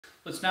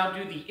Let's now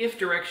do the if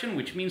direction,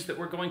 which means that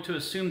we're going to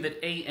assume that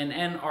a and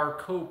n are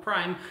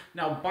co-prime.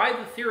 Now, by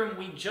the theorem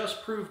we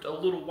just proved a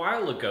little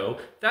while ago,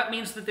 that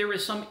means that there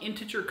is some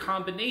integer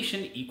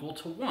combination equal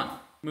to 1.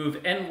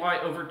 Move ny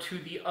over to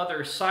the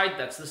other side,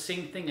 that's the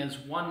same thing as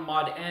 1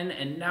 mod n,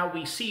 and now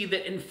we see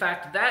that in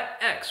fact that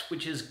x,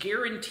 which is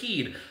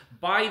guaranteed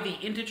by the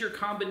integer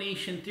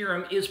combination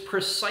theorem, is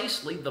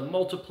precisely the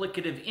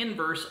multiplicative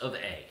inverse of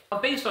a. Now,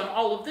 based on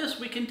all of this,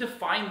 we can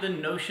define the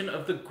notion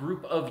of the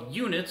group of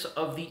units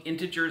of the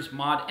integers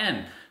mod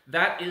n.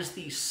 That is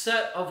the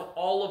set of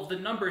all of the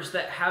numbers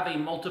that have a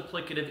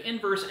multiplicative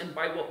inverse, and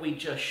by what we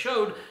just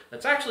showed,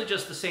 that's actually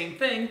just the same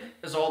thing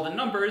as all the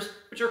numbers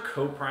which are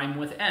co-prime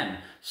with n.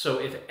 So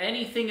if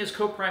anything is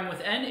co-prime with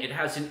n, it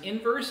has an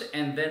inverse,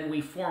 and then we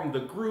form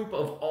the group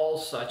of all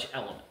such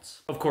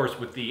elements. Of course,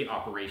 with the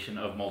operation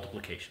of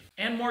multiplication.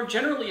 And more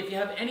generally, if you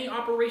have any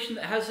operation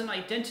that has an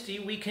identity,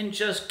 we can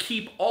just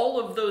keep all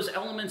of those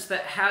elements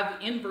that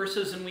have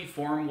inverses and we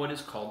form what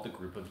is called the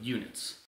group of units.